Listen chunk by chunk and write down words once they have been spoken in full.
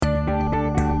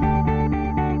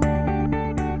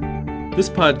This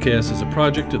podcast is a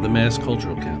project of the Mass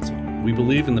Cultural Council. We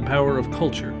believe in the power of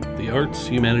culture, the arts,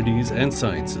 humanities, and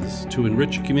sciences to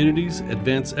enrich communities,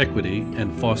 advance equity,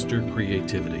 and foster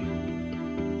creativity.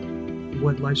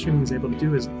 What live streaming is able to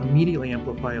do is immediately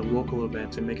amplify a local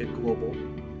event and make it global.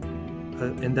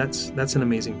 And that's an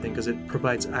amazing thing because it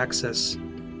provides access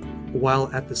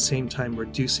while at the same time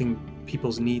reducing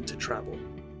people's need to travel.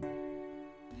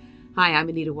 Hi, I'm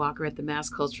Anita Walker at the Mass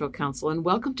Cultural Council, and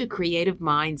welcome to Creative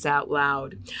Minds Out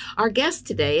Loud. Our guest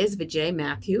today is Vijay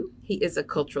Mathew. He is a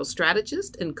cultural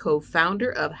strategist and co-founder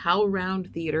of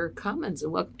HowlRound Theater Commons,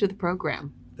 and welcome to the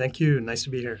program. Thank you. Nice to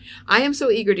be here. I am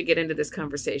so eager to get into this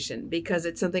conversation because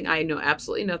it's something I know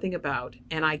absolutely nothing about,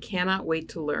 and I cannot wait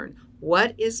to learn.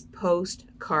 What is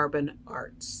post-carbon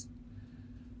arts?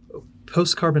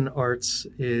 Post-carbon arts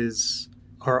is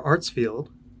our arts field,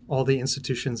 all the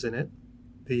institutions in it,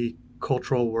 the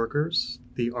cultural workers,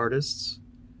 the artists,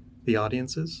 the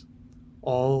audiences,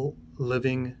 all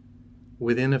living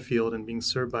within a field and being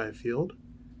served by a field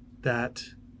that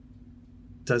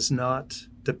does not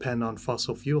depend on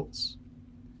fossil fuels.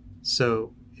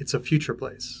 So it's a future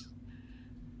place.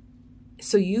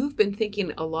 So you've been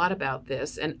thinking a lot about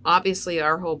this, and obviously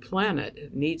our whole planet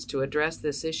needs to address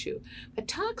this issue. But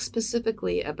talk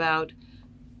specifically about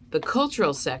the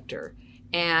cultural sector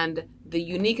and the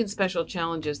unique and special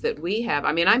challenges that we have.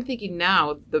 I mean, I'm thinking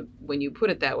now, when you put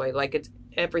it that way, like it's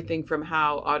everything from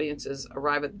how audiences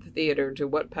arrive at the theater to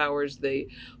what powers the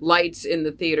lights in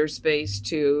the theater space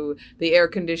to the air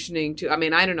conditioning to, I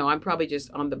mean, I don't know, I'm probably just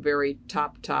on the very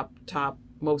top,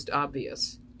 most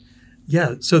obvious.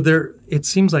 Yeah, so it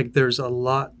seems like there's a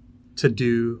lot to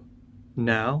do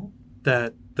now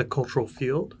that the cultural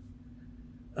field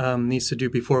needs to do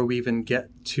before we even get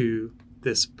to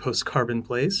this post-carbon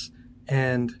place.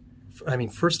 And I mean,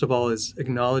 first of all, is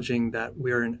acknowledging that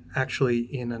we're actually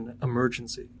in an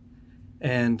emergency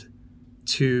and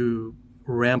to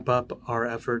ramp up our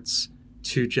efforts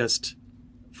to just,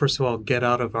 first of all, get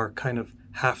out of our kind of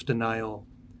half denial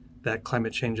that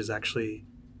climate change is actually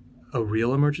a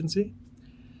real emergency.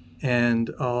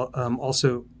 And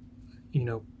also,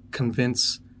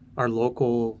 convince our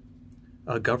local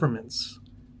governments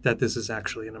that this is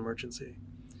actually an emergency.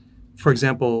 For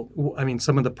example, I mean,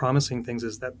 some of the promising things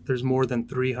is that there's more than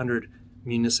 300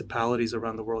 municipalities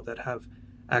around the world that have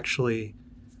actually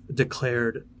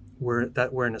declared that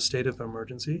we're in a state of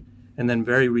emergency. And then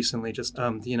very recently, just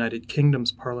the United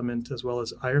Kingdom's parliament, as well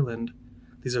as Ireland,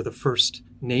 these are the first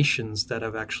nations that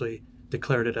have actually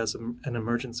declared it as an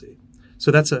emergency.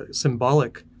 So that's a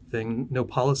symbolic thing. No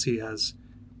policy has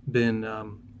been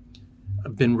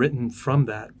written from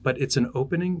that, but it's an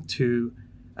opening to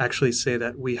actually say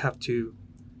that we have to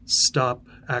stop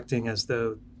acting as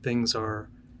though things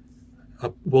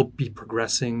will be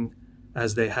progressing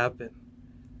as they have been.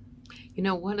 You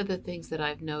know, one of the things that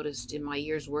I've noticed in my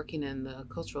years working in the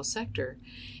cultural sector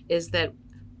is that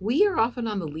we are often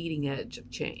on the leading edge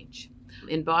of change.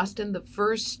 In Boston, the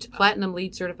first Platinum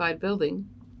LEED certified building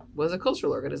was a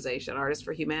cultural organization, Artists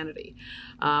for Humanity.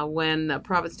 When the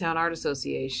Provincetown Art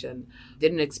Association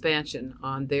did an expansion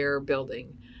on their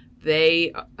building,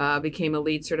 they became a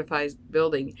LEED certified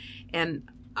building. And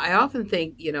I often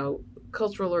think,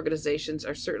 cultural organizations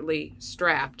are certainly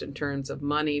strapped in terms of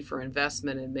money for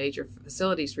investment in major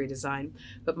facilities redesign.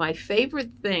 But my favorite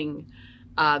thing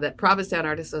that Provincetown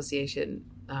Art Association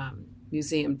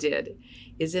Museum did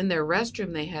is in their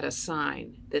restroom, they had a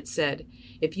sign that said,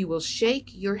 if you will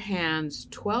shake your hands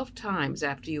 12 times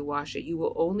after you wash it, you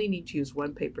will only need to use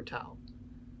one paper towel.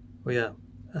 Oh,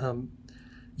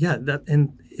 yeah.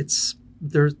 And it's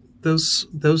there's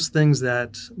those things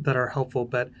that are helpful,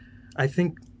 but I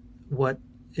think what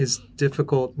is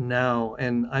difficult now,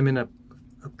 and I'm in a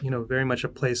very much a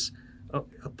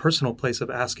personal place of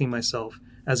asking myself,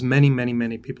 as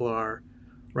many people are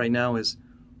right now, is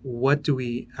what do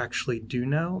we actually do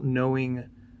now, knowing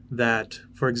that,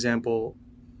 for example,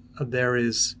 there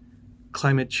is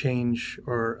climate change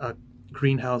or a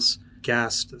greenhouse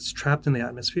gas that's trapped in the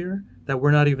atmosphere that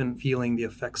we're not even feeling the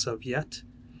effects of yet.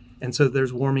 And so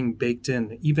there's warming baked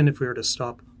in, even if we were to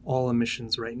stop all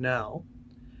emissions right now.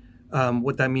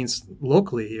 What that means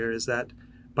locally here is that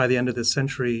by the end of this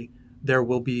century, there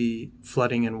will be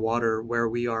flooding and water where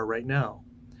we are right now.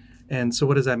 And so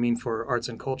what does that mean for arts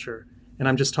and culture? And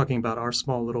I'm just talking about our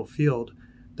small little field,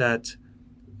 that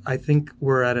I think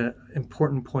we're at an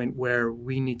important point where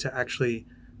we need to actually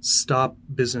stop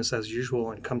business as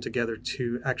usual and come together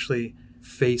to actually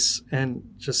face and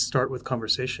just start with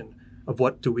conversation of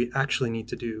what do we actually need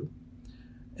to do.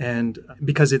 And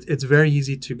because it's very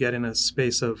easy to get in a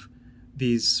space of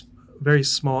these very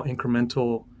small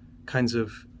incremental kinds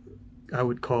of, I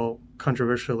would call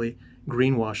controversially,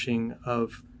 greenwashing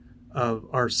of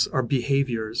our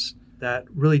behaviors that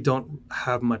really don't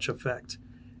have much effect.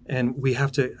 And we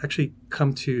have to actually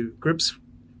come to grips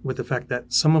with the fact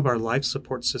that some of our life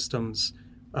support systems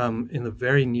in the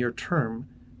very near term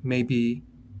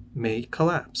may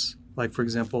collapse. Like, for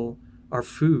example, our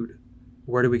food.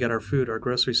 Where do we get our food? Our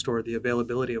grocery store, the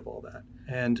availability of all that.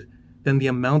 And then the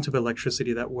amount of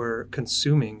electricity that we're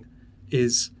consuming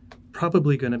is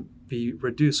probably going to be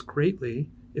reduced greatly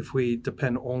if we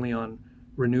depend only on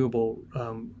renewable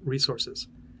resources.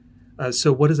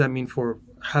 So what does that mean for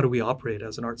how do we operate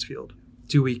as an arts field?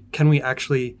 Can we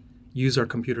actually use our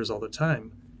computers all the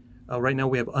time? Right now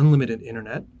we have unlimited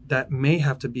internet that may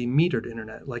have to be metered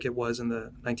internet like it was in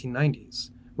the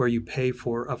 1990s, where you pay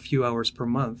for a few hours per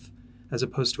month as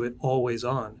opposed to it always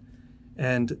on,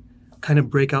 and kind of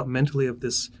break out mentally of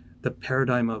the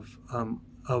paradigm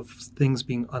of things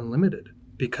being unlimited,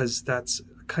 because that's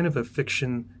kind of a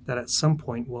fiction that at some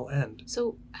point will end.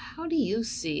 So how do you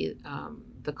see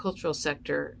the cultural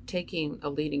sector taking a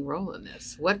leading role in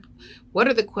this? What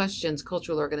are the questions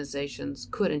cultural organizations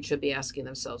could and should be asking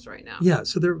themselves right now? Yeah,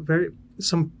 so there are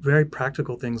some very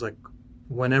practical things, like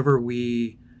whenever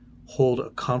we hold a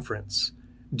conference,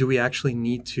 do we actually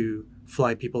need to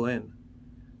fly people in?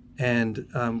 And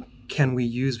can we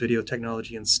use video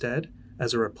technology instead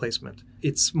as a replacement?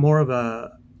 It's more of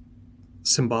a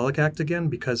symbolic act again,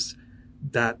 because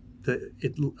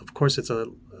of course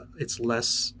it's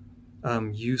less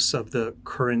use of the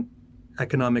current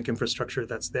economic infrastructure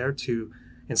that's there to,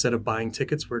 instead of buying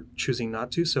tickets, we're choosing not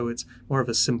to. So it's more of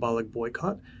a symbolic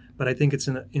boycott. But I think it's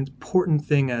an important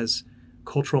thing as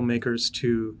cultural makers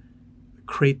to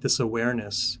create this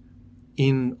awareness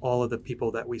in all of the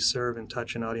people that we serve and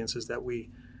touch, and audiences that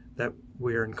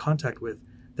we're in contact with,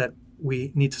 that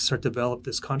we need to start develop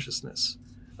this consciousness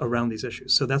around these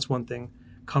issues. So that's one thing.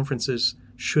 Conferences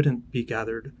shouldn't be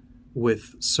gathered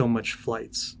with so much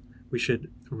flights. We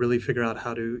should really figure out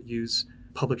how to use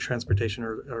public transportation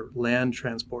or land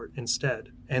transport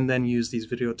instead, and then use these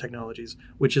video technologies,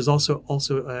 which is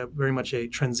also very much a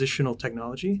transitional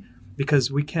technology, because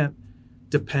we can't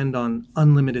depend on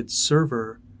unlimited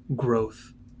server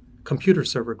growth, computer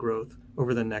server growth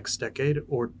over the next decade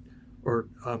or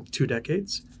 2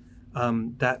 decades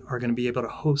that are going to be able to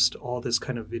host all this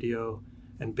kind of video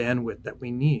and bandwidth that we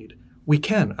need. We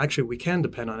can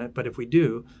depend on it, but if we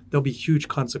do, there'll be huge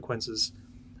consequences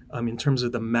in terms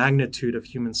of the magnitude of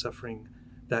human suffering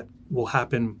that will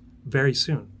happen very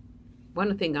soon.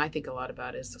 One thing I think a lot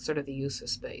about is sort of the use of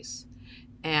space.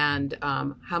 And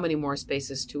how many more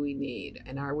spaces do we need?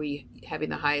 And are we having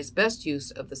the best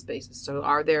use of the spaces? So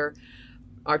are there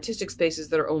artistic spaces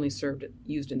that are only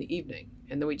used in the evening?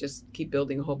 And then we just keep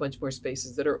building a whole bunch more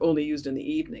spaces that are only used in the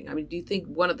evening. I mean, do you think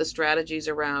one of the strategies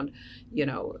around,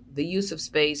 the use of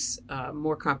space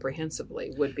more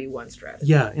comprehensively would be one strategy?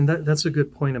 Yeah, and that's a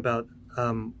good point about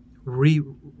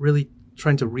really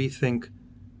trying to rethink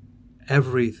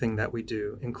everything that we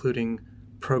do, including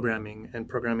programming and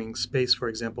programming space, for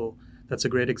example. That's a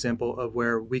great example of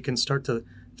where we can start to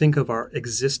think of our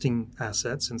existing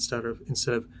assets instead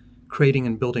of creating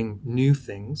and building new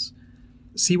things,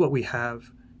 see what we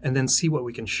have, and then see what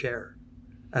we can share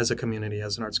as a community,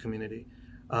 as an arts community,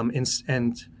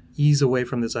 and ease away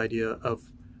from this idea of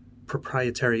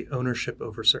proprietary ownership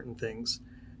over certain things.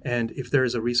 And if there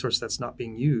is a resource that's not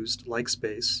being used, like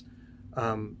space,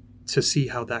 to see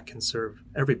how that can serve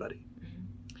everybody.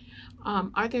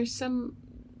 Are there some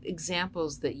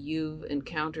examples that you've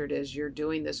encountered as you're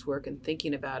doing this work and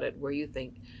thinking about it where you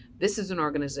think this is an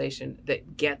organization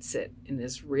that gets it and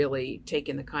is really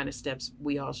taking the kind of steps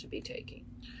we all should be taking?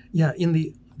 Yeah, in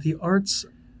the arts,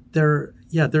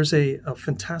 there's a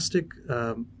fantastic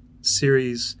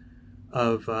series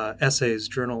of essays,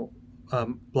 journal,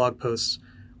 blog posts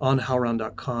on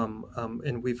HowlRound.com,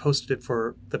 and we've hosted it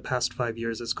for the past 5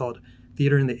 years. It's called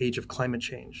Theater in the Age of Climate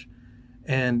Change.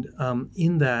 And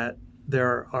in that,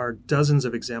 there are dozens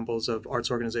of examples of arts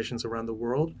organizations around the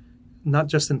world, not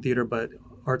just in theater, but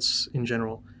arts in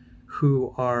general,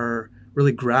 who are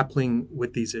really grappling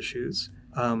with these issues.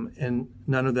 And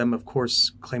none of them, of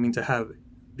course, claiming to have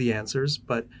the answers,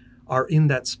 but are in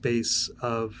that space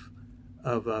of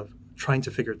trying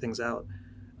to figure things out.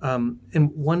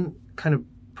 And one kind of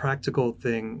practical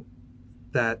thing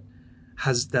that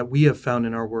we have found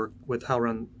in our work with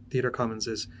HowlRound Theater Commons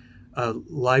is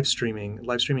live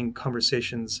streaming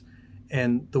conversations,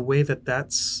 and the way that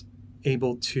that's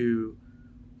able to,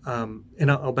 and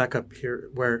I'll back up here,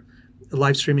 where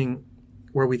live streaming,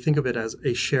 where we think of it as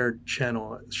a shared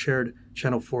channel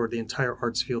for the entire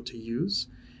arts field to use,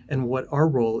 and what our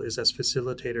role is as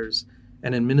facilitators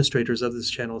and administrators of this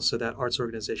channel so that arts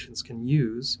organizations can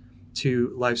use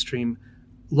to live stream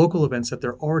local events that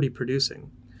they're already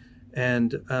producing.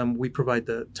 And we provide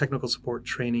the technical support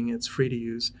training. It's free to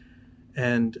use.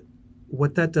 And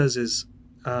what that does is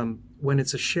when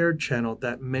it's a shared channel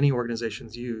that many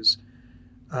organizations use,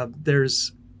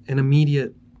 there's an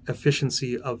immediate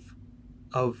efficiency of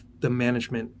the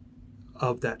management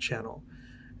of that channel.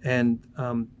 And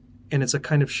it's a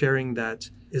kind of sharing that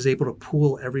is able to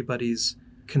pool everybody's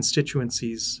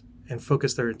constituencies and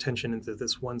focus their attention into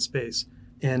this one space.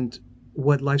 And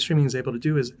what live streaming is able to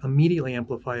do is immediately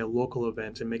amplify a local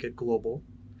event and make it global.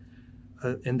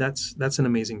 And that's an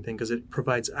amazing thing because it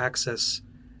provides access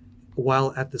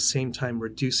while at the same time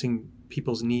reducing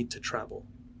people's need to travel.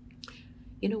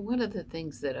 You know, one of the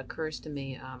things that occurs to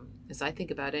me as I think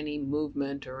about any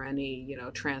movement or any,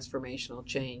 transformational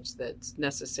change that's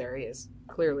necessary, as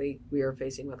clearly we are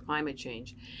facing with climate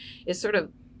change, is sort of,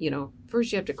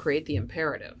 first you have to create the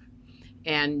imperative.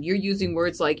 And you're using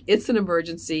words like it's an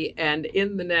emergency and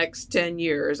in the next 10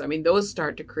 years, those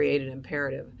start to create an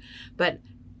imperative. But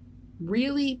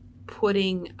really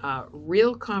putting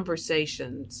real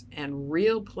conversations and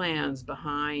real plans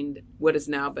behind what has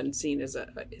now been seen as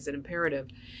an imperative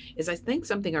is, I think,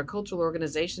 something our cultural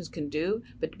organizations can do.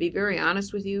 But to be very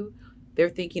honest with you, they're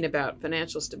thinking about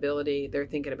financial stability. They're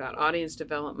thinking about audience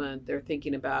development. They're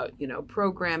thinking about,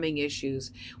 programming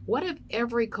issues. What if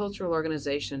every cultural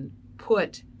organization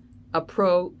put a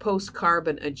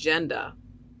post-carbon agenda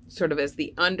sort of as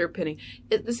the underpinning,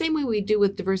 the same way we do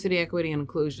with diversity, equity, and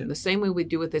inclusion, the same way we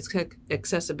do with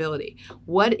accessibility?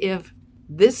 What if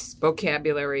this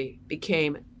vocabulary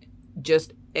became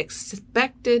just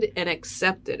expected and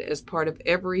accepted as part of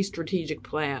every strategic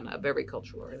plan of every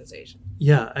cultural organization?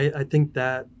 Yeah, I think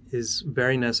that is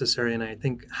very necessary. And I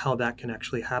think how that can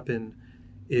actually happen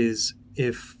is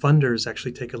if funders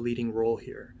actually take a leading role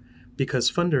here,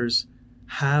 because funders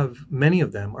many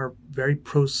of them are very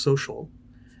pro-social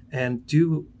and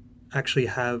do actually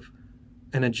have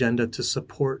an agenda to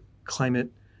support climate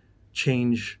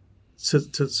change, to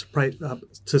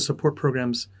support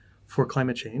programs for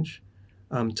climate change,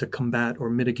 to combat or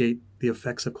mitigate the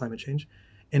effects of climate change.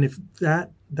 And if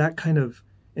that kind of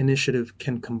initiative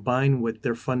can combine with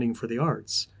their funding for the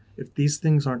arts, if these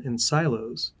things aren't in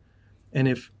silos, and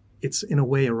if it's in a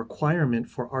way a requirement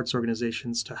for arts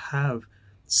organizations to have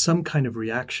some kind of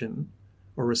reaction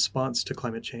or response to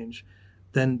climate change,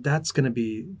 then that's going to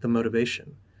be the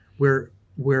motivation. We're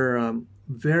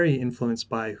very influenced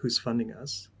by who's funding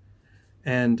us.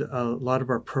 And a lot of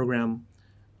our program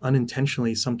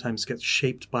unintentionally sometimes gets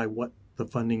shaped by what the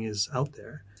funding is out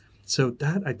there. So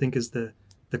that, I think, is the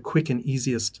quick and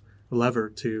easiest lever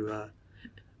to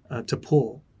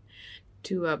pull.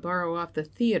 To borrow off the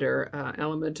theater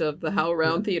element of the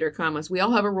HowlRound Theater Commons, we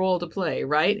all have a role to play,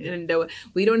 right? And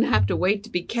we don't have to wait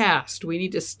to be cast. We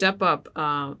need to step up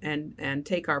and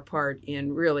take our part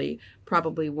in really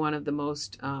probably one of the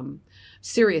most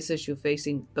serious issues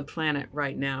facing the planet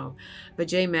right now.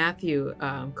 Vijay Mathew,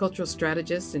 cultural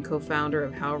strategist and co-founder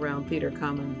of HowlRound Theater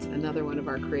Commons, another one of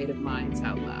our creative minds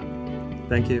out loud.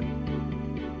 Thank you.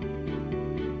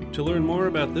 To learn more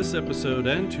about this episode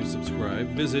and to subscribe,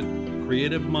 visit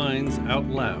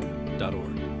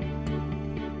creativemindsoutloud.org.